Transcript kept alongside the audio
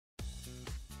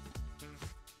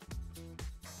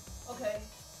Okay.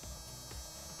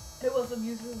 It was some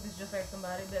YouTube. It's just like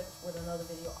somebody back with another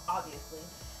video, obviously.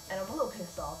 And I'm a little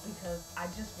pissed off because I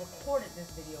just recorded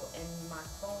this video and my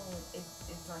phone,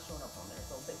 it's not showing up on there.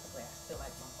 So basically, I feel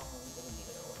like my phone didn't get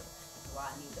it ordered. That's why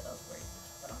I need to upgrade.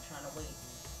 But I'm trying to wait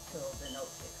till the Note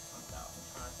 6 comes out. I'm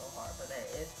trying so hard. But that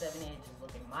S7 Edge is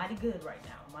looking mighty good right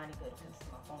now. Mighty good because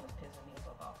my phone is pissing me the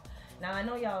fuck off. Now, I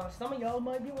know y'all, some of y'all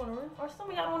might be wondering, or some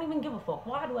of y'all don't even give a fuck.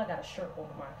 Why do I got a shirt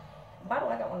over my... By the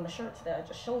way, I got one of the shirts that I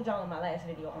just showed y'all in my last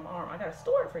video on my arm. I got a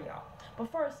story for y'all.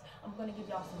 But first, I'm going to give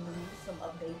y'all some news, some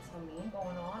updates from me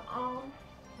going on.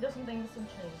 There's some things, some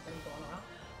changes going on.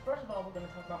 First of all, we're going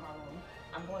to talk about my room.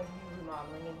 I'm going to be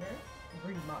remodeling in here.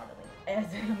 Remodeling. As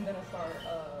in, I'm going to start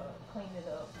cleaning it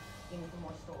up, getting some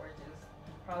more storages.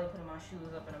 Probably putting my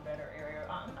shoes up in a better area.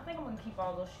 I think I'm going to keep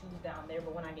all those shoes down there,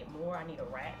 but when I get more, I need a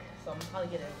rack. So I'm probably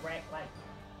get a rack like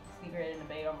Secret in the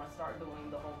Bay. I'm going to start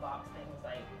doing the whole box things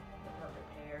like the Perfect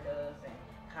Pair does and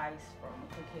Kais from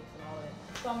Quick Hits and all that.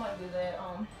 So I'm going to do that.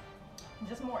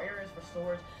 Just more areas for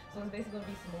storage. So it's basically going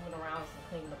to be some moving around, some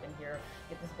cleaning up in here.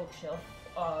 Get this bookshelf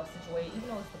situated.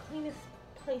 Even though it's the cleanest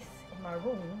place in my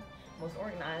room, most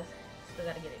organized, still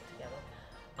got to get it together.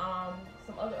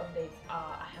 Some other updates.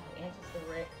 I have an Answers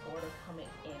Direct order coming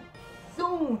in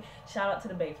soon. Shout out to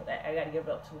the Bay for that. I got to give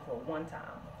it up to her for one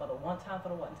time. For the one time.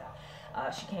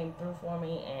 She came through for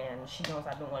me, and she knows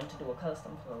I've been wanting to do a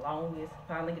custom for the longest.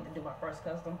 Finally get to do my first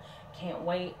custom. Can't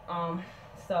wait.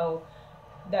 So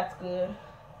that's good.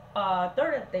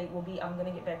 Third update will be I'm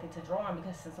gonna get back into drawing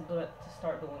because since I'm going to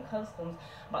start doing customs,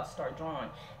 I'm about to start drawing.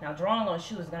 Now drawing on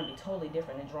shoes is gonna be totally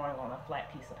different than drawing on a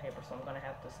flat piece of paper, so I'm gonna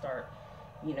have to start,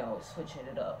 you know, switching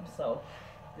it up. So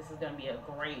this is gonna be a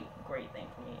great thing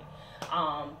for me.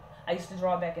 I used to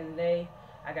draw back in the day.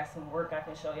 I got some work I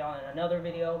can show y'all in another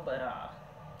video, but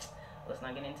let's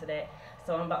not get into that.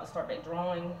 So I'm about to start back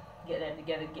drawing, get that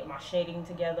together, get my shading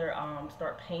together,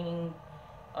 start painting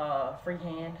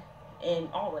freehand and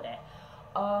all of that.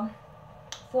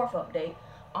 Fourth update,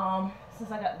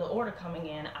 since I got the order coming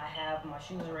in, I have my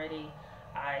shoes ready.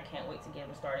 I can't wait to get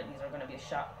them started. These are going to be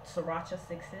Sriracha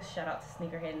 6s. Shout out to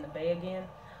Sneakerhead in the Bay again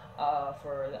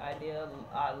for the idea.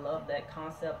 I love that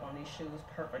concept on these shoes.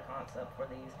 Perfect concept for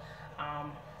these.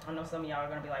 I know some of y'all are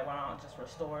going to be like, why not just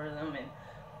restore them and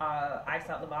ice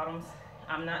out the bottoms.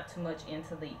 I'm not too much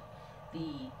into the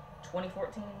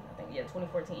 2014, I think, yeah,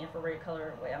 2014 infrared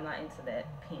color. Wait, I'm not into that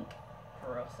pink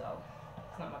for real, so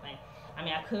it's not my thing. I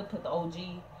mean, I could put the OG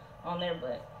on there,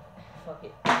 but fuck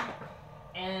it.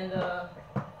 And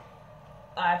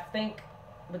I think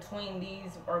between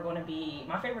these are going to be,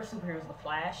 my favorite superhero is the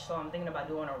Flash, so I'm thinking about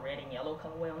doing a red and yellow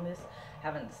colorway on this.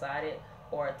 Haven't decided,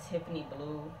 or a Tiffany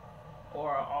blue,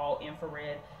 or all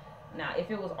infrared. Now, if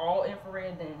it was all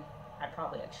infrared, then I'd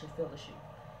probably actually feel the shoe.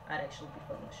 I'd actually be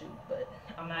feeling the shoe, but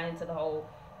I'm not into the whole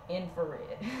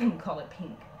infrared. Call it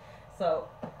pink. So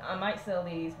I might sell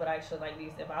these, but I actually like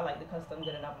these. If I like the custom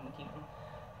good enough, I'm gonna keep them.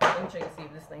 Let me check and see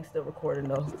if this thing's still recording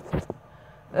though.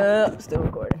 Still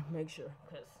recording. Make sure,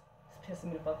 cause it's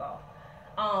pissing me the fuck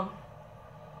off.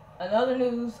 Another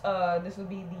news. This would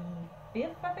be the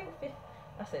 5th, I think. 5th.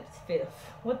 I said it's 5th.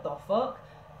 What the fuck?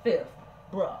 5th,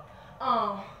 bruh.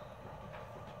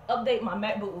 Update, my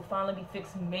MacBook will finally be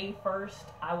fixed May 1st.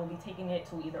 I will be taking it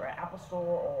to either an Apple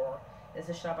store or it's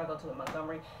a shop I go to in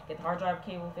Montgomery. Get the hard drive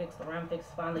cable fixed, the RAM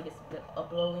fixed, finally get some good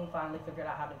uploading, finally figured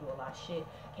out how to do a lot of shit.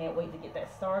 Can't wait to get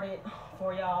that started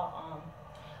for y'all.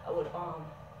 I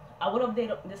would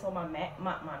update this on my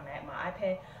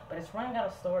iPad, but it's running out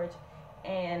of storage.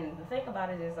 And the thing about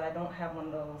it is I don't have one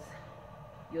of those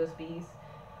USBs.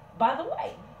 By the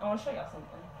way, I want to show y'all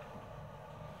something.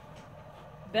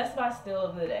 Best Buy steal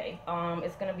of the day.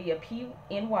 It's going to be a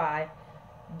PNY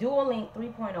Dual Link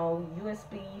 3.0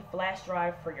 USB flash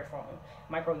drive for your phone.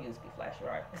 Micro USB flash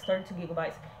drive. It's 32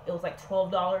 gigabytes. It was like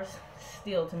 $12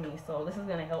 still to me. So this is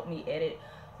going to help me edit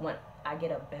when I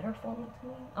get a better phone to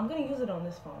me. I'm going to use it on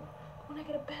this phone. When I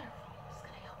get a better phone, it's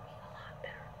going to help me a lot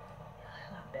better.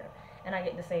 A lot better. And I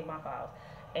get to save my files.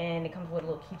 And it comes with a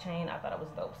little keychain. I thought it was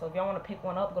dope. So if y'all want to pick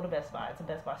one up, go to Best Buy. It's a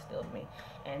Best Buy steal to me.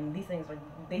 And these things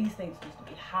used to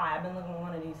be high. I've been looking for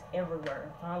one of these everywhere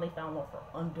and finally found one for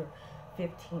under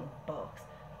 15 bucks.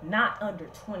 Not under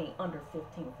 20, under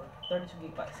 15 for 32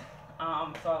 gigabytes.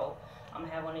 So I'm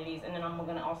gonna have one of these, and then I'm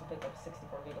gonna also pick up a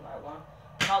 64 gigabyte one.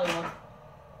 Probably one.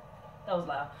 That was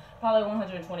loud. Probably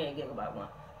 128 gigabyte one.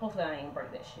 Hopefully I ain't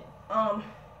break that shit.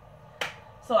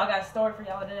 So I got a story for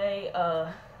y'all today.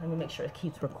 Let me make sure it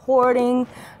keeps recording.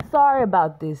 Sorry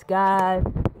about this, guys.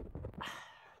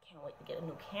 Can't wait to get a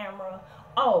new camera.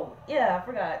 Oh, yeah, I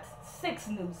forgot. 6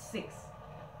 news.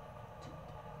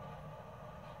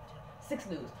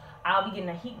 I'll be getting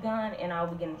a heat gun and I'll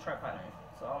be getting a tripod in,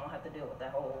 so I won't have to deal with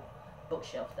that whole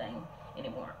bookshelf thing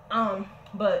anymore.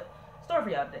 But story for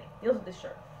y'all today deals with this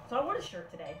shirt. So I wore this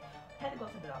shirt today. Had to go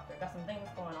to the doctor. Got some things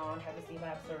going on. Had to see if I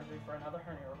have surgery for another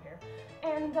hernia repair.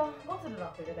 And go to the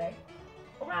doctor today.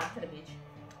 Arrive to the bitch.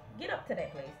 Get up to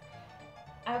that place.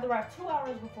 I have to arrive 2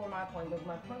 hours before my appointment.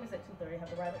 My appointment's at 2:30. I have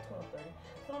to arrive at 12:30.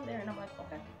 So I'm there and I'm like,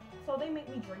 okay. So they make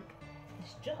me drink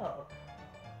this jug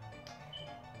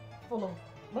full of,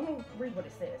 let me read what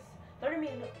it says. 30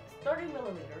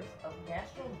 milliliters of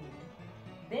Gastroview.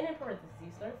 Then in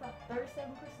parentheses, 37%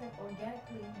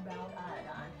 organically bound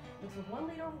iodine, mixed with 1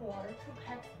 liter of water, 2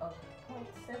 packs of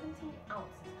 0.17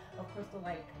 ounces of Crystal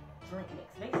Light drink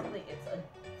mix. Basically, it's a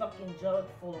fucking jug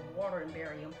full of water and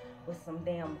barium with some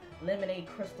damn lemonade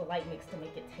Crystal Light mix to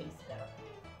make it taste better.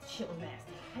 Shit was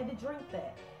nasty. I had to drink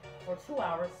that for 2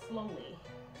 hours slowly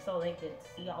so they could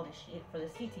see all this shit for the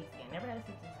CT scan. Never had a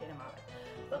CT scan in my life.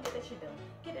 So get that shit done.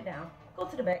 Get it down. Go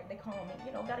to the back. They call me.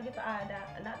 You know, gotta get the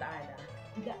iodine. Not the iodine.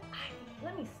 The IV.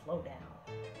 Let me slow down.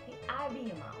 The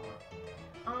IV in my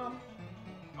arm.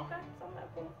 Okay. So I'm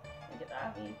like, cool. I get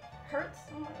the IV. Hurts.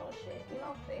 I'm like, oh shit. You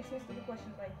know, they ask me stupid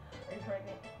questions like, are you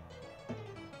pregnant?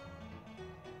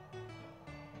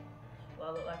 Well,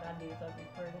 I look like I did something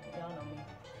pregnant. Y'all know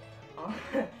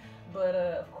me. But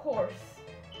of course,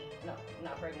 no,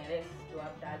 not pregnant. Do I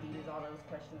have diabetes? All those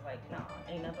questions. Like, nah,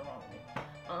 ain't nothing wrong with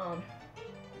me.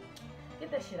 Get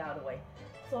that shit out of the way.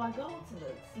 So I go to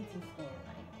the CT scan.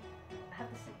 Like, I have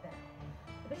to sit down.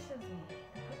 The bitch tells me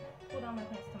to pull down my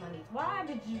pants to my knees. Why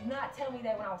did you not tell me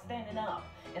that when I was standing up?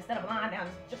 Instead of lying down,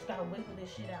 just gotta wiggle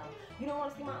this shit out. You don't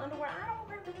want to see my underwear? I don't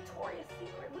wear Victoria's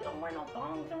Secret. We don't wear no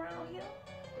thongs around here.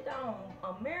 We got on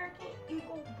American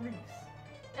Eagle briefs.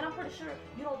 And I'm pretty sure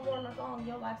you don't wear no thong in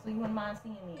your life, so you wouldn't mind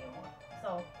seeing me anymore.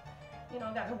 So, you know,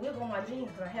 I got to wiggle my jeans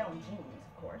because I had on jeans,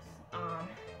 of course.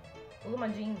 Wiggle my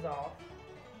jeans off.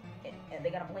 And they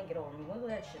got a blanket over me. Wiggle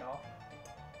that shit off.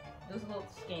 Do this little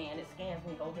scan. It scans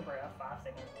me. Hold your breath. 5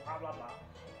 seconds. Blah, blah, blah.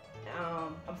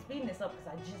 I'm speeding this up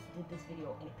because I just did this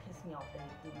video and it pissed me off that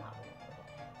it did not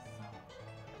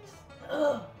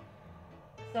work.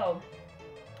 So,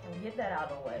 I get that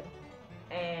out of the way.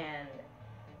 And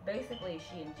basically,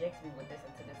 she injects me with this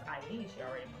into this IV she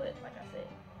already put, like I said.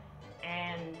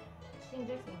 And she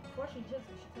injects me. Before she injects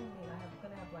me, she told me I'm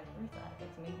gonna have like 3 side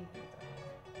effects, maybe 3 side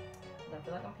effects. I'm gonna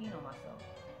feel like I'm peeing on myself.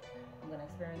 I'm gonna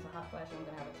experience a hot flash and I'm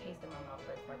gonna have a taste in my mouth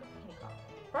that's like a penny pop.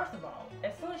 First of all,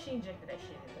 as soon as she injected that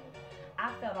shit into me,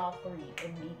 I felt all 3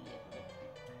 immediately.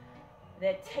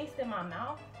 That taste in my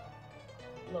mouth,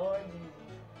 Lord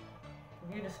Jesus.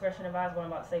 Viewer discretion advised what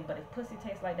I'm about to say, but if pussy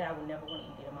tastes like that, I would never want to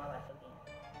eat it in my life again.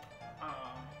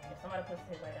 If somebody pussy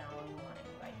tastes like that, I don't even want it.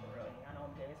 Like, for real. I know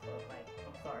I'm gay as fuck. Like,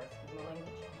 I'm sorry, excuse my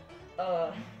language.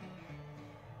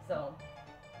 So,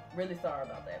 really sorry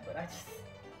about that, but I just,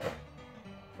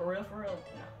 for real,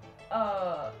 no.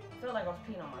 Felt like I was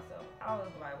peeing on myself. I was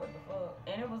like, what the fuck?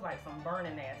 And it was like some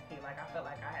burning ass pee. Like, I felt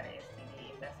like I had an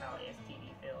STD, if that's how an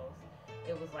STD feels.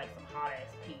 It was like some hot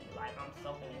ass pee. Like, I'm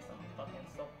soaking in some fucking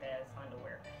soaked ass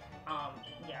underwear.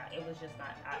 Yeah, it was just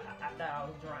not, I thought I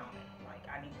was drowning. Like,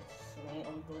 I needed to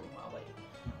swim through my way.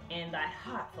 And that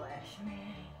hot flash,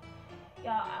 man.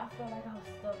 Y'all, I felt like I was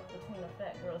stuck between a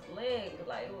fat girl's legs.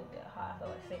 Like, it was that hot. I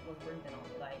felt like Satan was breathing on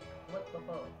me. Like, what the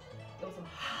fuck? It was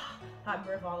some hot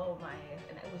breath all over my ass,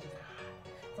 and it was just hot.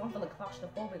 So I'm feeling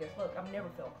claustrophobic as fuck. I've never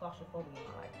felt claustrophobic in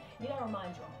my life. You gotta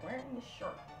remind you, I'm wearing this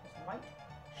shirt, this white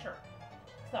shirt.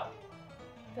 So,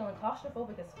 feeling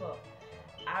claustrophobic as fuck.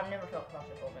 I've never felt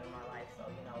claustrophobic in my life, so,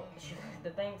 you know, the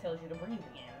thing tells you to breathe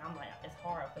again. And I'm like, it's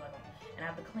hard. I feel like and I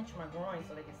have to clench my groin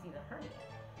so they can see the hernia.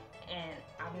 And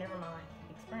I've never in my life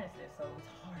experienced this, so it's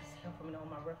hard as hell for me to hold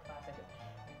my breath 5 seconds.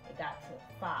 It got to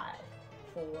 5,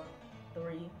 4,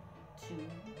 3, 2,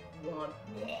 1.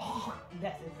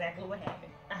 That's exactly what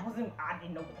happened. I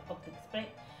didn't know what the fuck to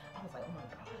expect. I was like, oh my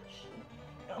gosh.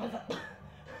 I was like,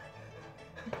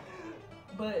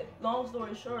 but long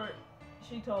story short,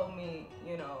 she told me,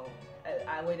 you know,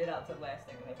 I waited out till the last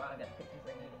second. They finally got the pictures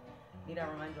they needed. Need I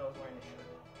remind you I was wearing a shirt.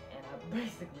 And I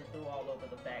basically threw all over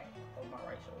the back of my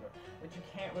right shoulder. But you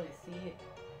can't really see it.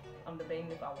 I'm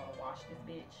debating if I want to wash this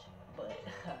bitch. But,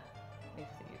 you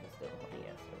see it, it's still funny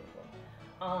ass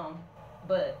story.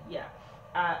 But, yeah.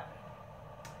 I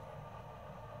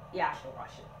should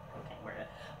wash it. I can't wear that.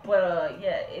 But,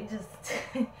 yeah, it just,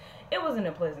 it wasn't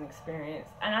a pleasant experience.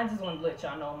 And I just wanted to let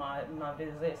y'all know my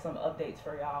visit, some updates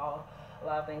for y'all. A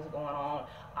lot of things are going on.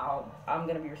 I'm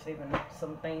going to be receiving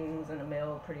some things in the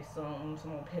mail pretty soon.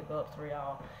 Some more pickups for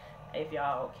y'all if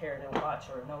y'all care to watch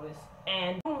or notice.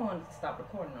 And I don't want to stop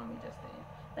recording on me just then.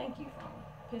 Thank you, phone.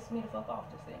 pissed me the fuck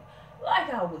off just then.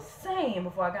 Like I was saying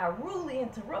before I got rudely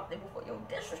interrupted before your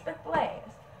disrespectful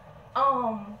ass.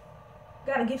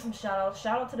 Gotta give some shout outs.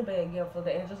 Shout out to the Bay again for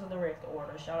the Angels of the Rift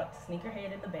order. Shout out to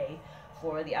Sneakerhead in the Bay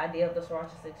for the idea of the Sriracha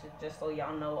 6. Just so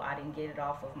y'all know, I didn't get it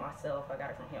off of myself. I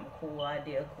got it from him. Cool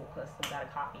idea, cool custom. Gotta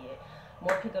copy it.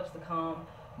 More pickups to come.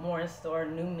 More in store.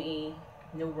 New me,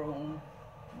 new room,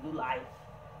 new life,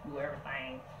 new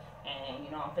everything. And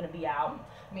you know, I'm finna be out.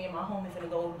 Me and my homie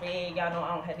finna go big. Y'all know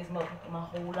I don't have this motherfucker my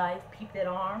whole life. Peep that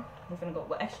arm. We're finna go.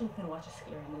 Well, actually, we're finna watch a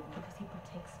scary movie because he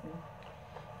protects me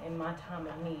in my time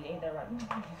of need. Ain't that right?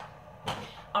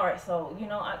 Alright, so you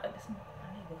know, I guess my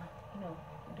nigga, you know,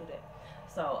 do that.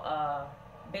 So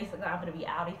basically I'm gonna be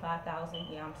Audi 5000,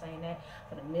 yeah, I'm saying that.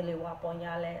 For the milli wop on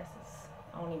y'all asses.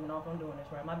 I don't even know if I'm doing this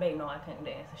right. My baby know I can't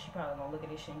dance, so she probably gonna look at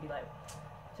this shit and be like,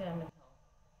 damn it.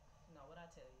 No, what I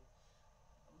tell you.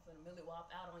 I'm finna milli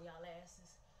wop out on y'all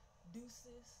asses.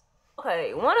 Deuces.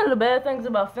 Okay, one of the bad things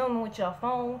about filming with your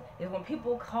phone is when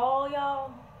people call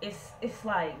y'all, it's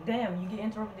like, damn, you get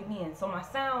interrupted again. So my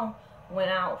sound went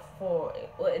out for,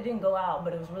 well, it didn't go out,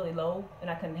 but it was really low, and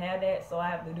I couldn't have that, so I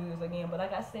have to do this again. But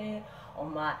like I said,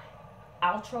 on my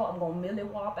outro, I'm gonna milli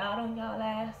wop out on y'all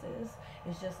asses.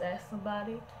 It's just ask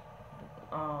somebody.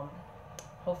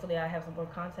 Hopefully I have some more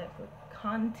content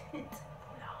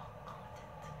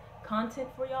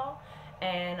for y'all.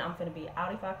 And I'm gonna be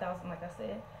Audi 5000, like I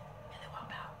said.